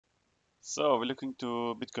So we're looking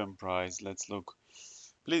to Bitcoin price. Let's look.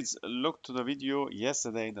 Please look to the video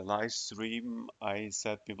yesterday in the live stream. I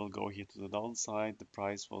said we will go here to the downside. The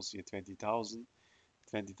price was here 20,000,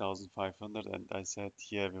 20,500, and I said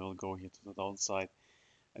here we will go here to the downside.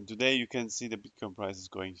 And today you can see the Bitcoin price is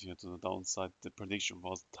going here to the downside. The prediction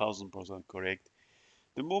was 1000% correct.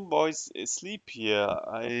 The moon boys sleep here.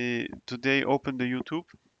 I today opened the YouTube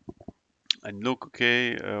and look,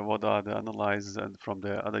 okay, what are the analyses and from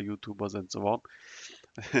the other YouTubers and so on.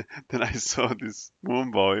 Then I saw this moon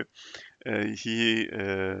boy. He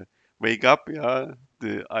wake up, yeah.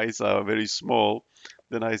 The eyes are very small.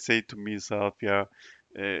 Then I say to myself, yeah,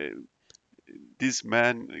 uh, this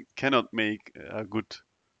man cannot make a good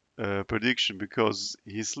prediction because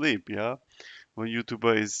he sleep, yeah. When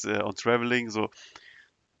YouTuber is on traveling, so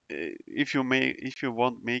if you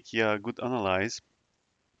want make a good analyze,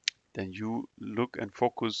 then you look and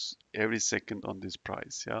focus every second on this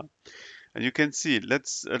price, yeah. And you can see.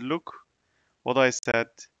 Let's look what I said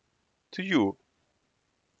to you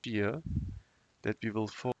here that we will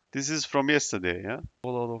fall. This is from yesterday, yeah?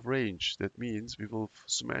 Fall out of range. That means we will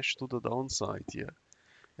smash to the downside here.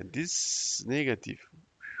 And this negative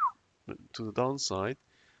to the downside,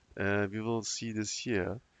 we will see this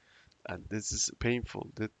here. And this is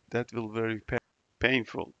painful. That will very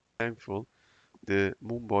painful. Painful. The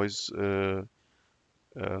moon boys,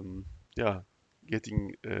 um, yeah,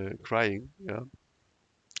 getting crying. Yeah,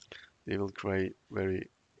 they will cry very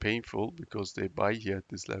painful because they buy here at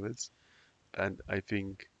these levels. And I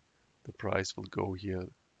think the price will go here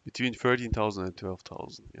between 13,000 and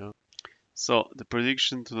 12,000. Yeah. So the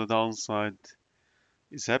prediction to the downside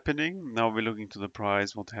is happening. Now we're looking to the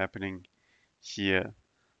price, what's happening here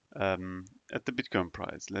at the Bitcoin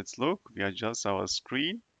price. Let's look. We adjust our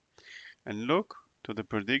screen and look to the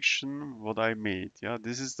prediction what I made. Yeah,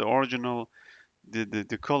 this is the original.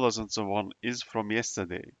 The colors and so on is from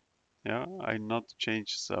yesterday. Yeah, I not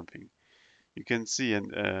changed something. You can see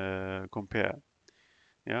and compare.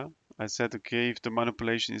 Yeah, I said okay, if the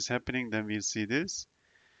manipulation is happening, then we'll see this.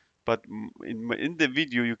 But in the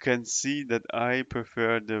video you can see that I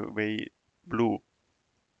prefer the way blue.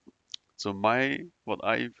 So what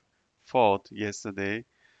I thought yesterday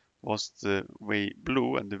was the way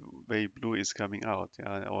blue, and the way blue is coming out,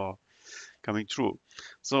 yeah, or coming true.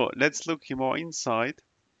 So let's look more inside,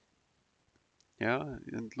 yeah,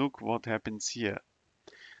 and look what happens here.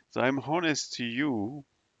 So I'm honest to you.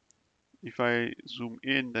 If I zoom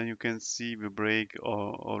in, then you can see we break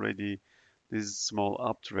already this small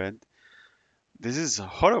uptrend. This is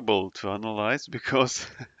horrible to analyze because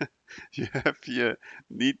you have here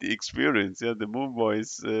need the experience. Yeah, the moon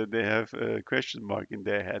boys they have a question mark in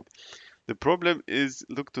their head. The problem is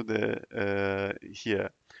look to the here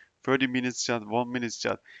 30 minutes chart, 1 minute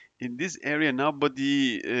chart. In this area,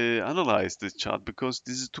 nobody analyze this chart because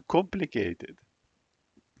this is too complicated.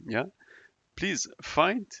 Yeah, please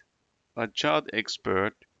find a chart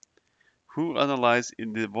expert who analyze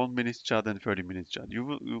in the 1 minute chart and 30 minute chart.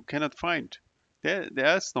 You cannot find.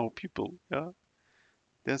 There's no people. Yeah,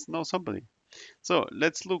 there's no somebody. So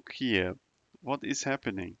let's look here. What is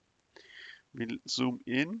happening? We'll zoom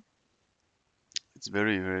in. It's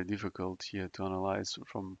very difficult here to analyze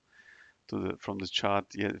from the chart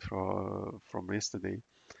yet from yesterday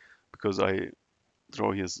because I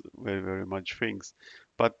draw here very much things.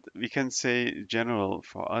 But we can say general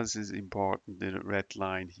for us is important the red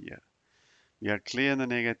line here. We are clear in a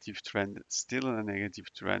negative trend, still in a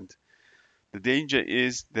negative trend. The danger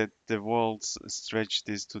is that the walls stretch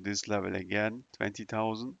this to this level again,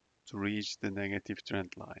 20,000, to reach the negative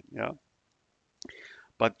trend line. Yeah.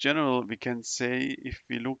 But general, we can say if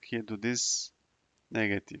we look here to this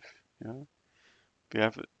negative, yeah, we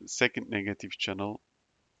have a second negative channel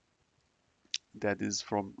that is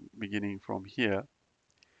from beginning from here.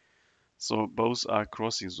 So both are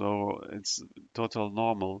crossing. So it's total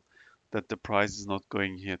normal that the price is not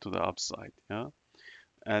going here to the upside. Yeah.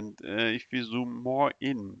 And if we zoom more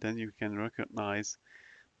in, then you can recognize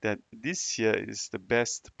that this here is the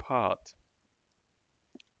best part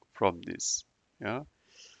from this. Yeah.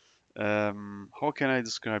 How can I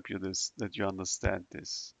describe you this that you understand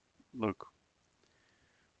this? Look,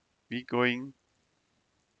 we going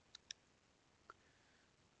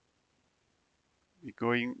we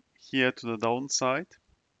going here to the downside.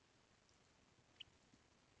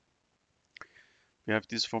 We have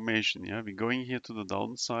this formation. Yeah, we're going here to the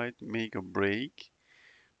downside, make a break,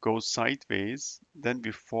 go sideways, then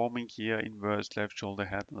we're forming here inverse left shoulder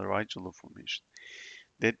head and the right shoulder formation.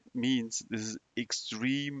 That means this is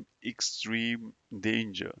extreme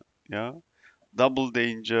danger. Yeah, double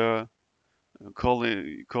danger. Call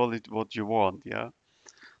it what you want. Yeah,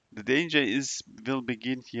 the danger will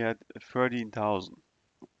begin here at 13,000.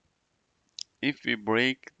 If we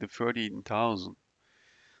break the 13,000,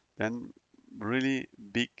 then really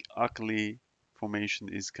big ugly formation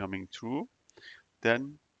is coming through.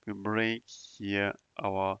 Then we break here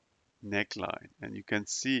our neckline, and you can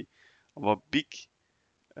see our big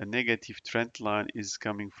negative trend line is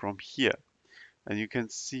coming from here, and you can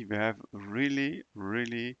see we have really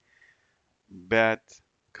bad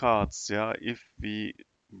cards. Yeah, if we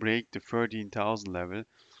break the 13,000 level,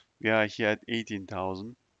 we are here at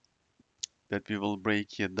 18,000, that we will break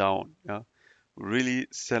here down. Yeah, really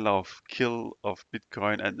sell off, kill of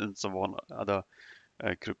Bitcoin and so on, other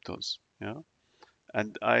cryptos. Yeah,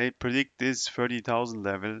 and I predict this 30,000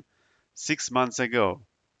 level 6 months ago.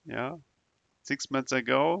 Yeah, 6 months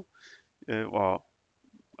ago. Well,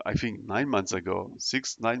 I think 9 months ago,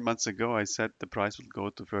 9 months ago, I said the price will go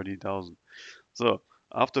to 30,000. So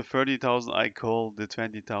after 30,000, I called the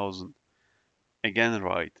 20,000 again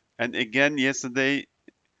right, and again yesterday,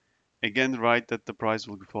 again right that the price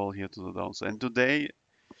will fall here to the downside. And today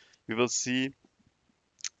we will see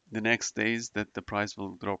the next days that the price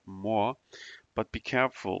will drop more. But be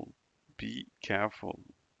careful,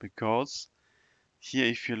 because here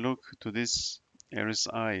if you look to this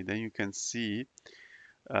RSI, then you can see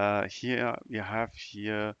here we have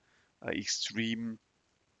here an extreme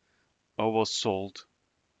oversold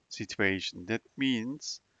situation. That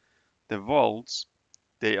means the vaults,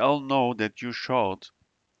 they all know that you short.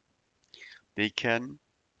 They can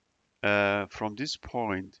from this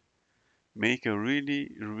point make a really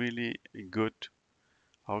good,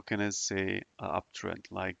 how can I say,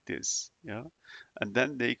 uptrend like this. Yeah, and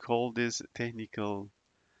then they call this technical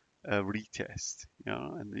retest. Yeah,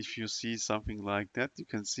 and if you see something like that, you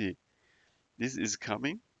can see this is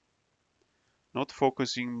coming, not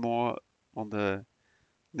focusing more on the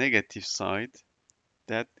negative side.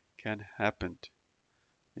 That can happen.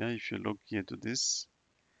 Yeah, if you look here to this,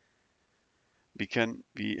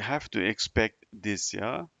 we have to expect this.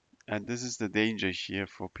 Yeah, and this is the danger here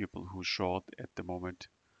for people who short at the moment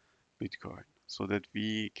Bitcoin, so that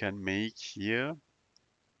we can make here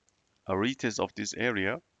a retest of this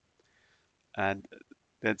area. And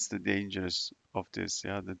that's the dangers of this.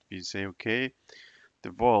 Yeah, that we say, okay, the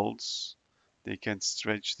vaults, they can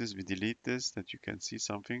stretch this. We delete this, that you can see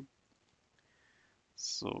something.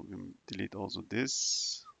 So we delete also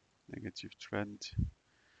this negative trend.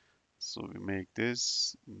 So we make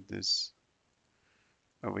this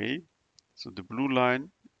away. So the blue line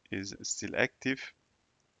is still active,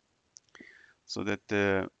 so that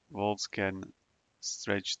the vaults can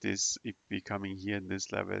stretch this if we coming here in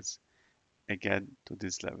these levels again to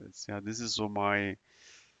these levels. Yeah, this is so my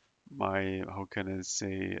how can I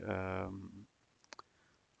say,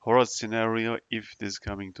 horror scenario. If this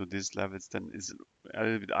coming to these levels, then is a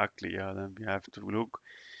little bit ugly. Yeah, then we have to look,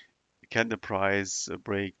 can the price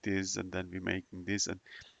break this, and then we making this, and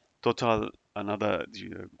total another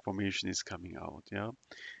formation is coming out. Yeah,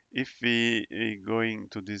 if we going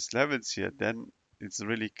to these levels here, then it's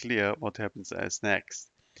really clear what happens as next.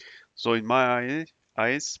 So in my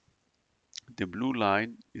eyes, the blue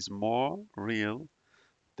line is more real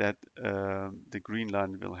that the green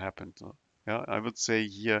line will happen. So, yeah, I would say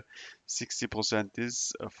here 60%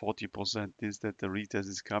 is, 40% is that the retest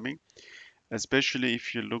is coming. Especially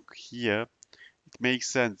if you look here, it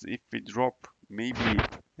makes sense if we drop maybe,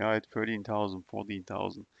 yeah, at 13,000,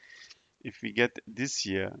 14,000. If we get this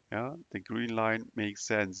year, yeah, the green line makes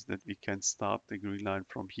sense that we can start the green line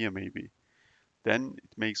from here maybe. Then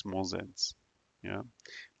it makes more sense. Yeah,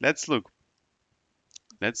 let's look.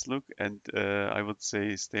 Let's look, and I would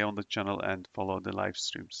say stay on the channel and follow the live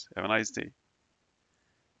streams. Have a nice day.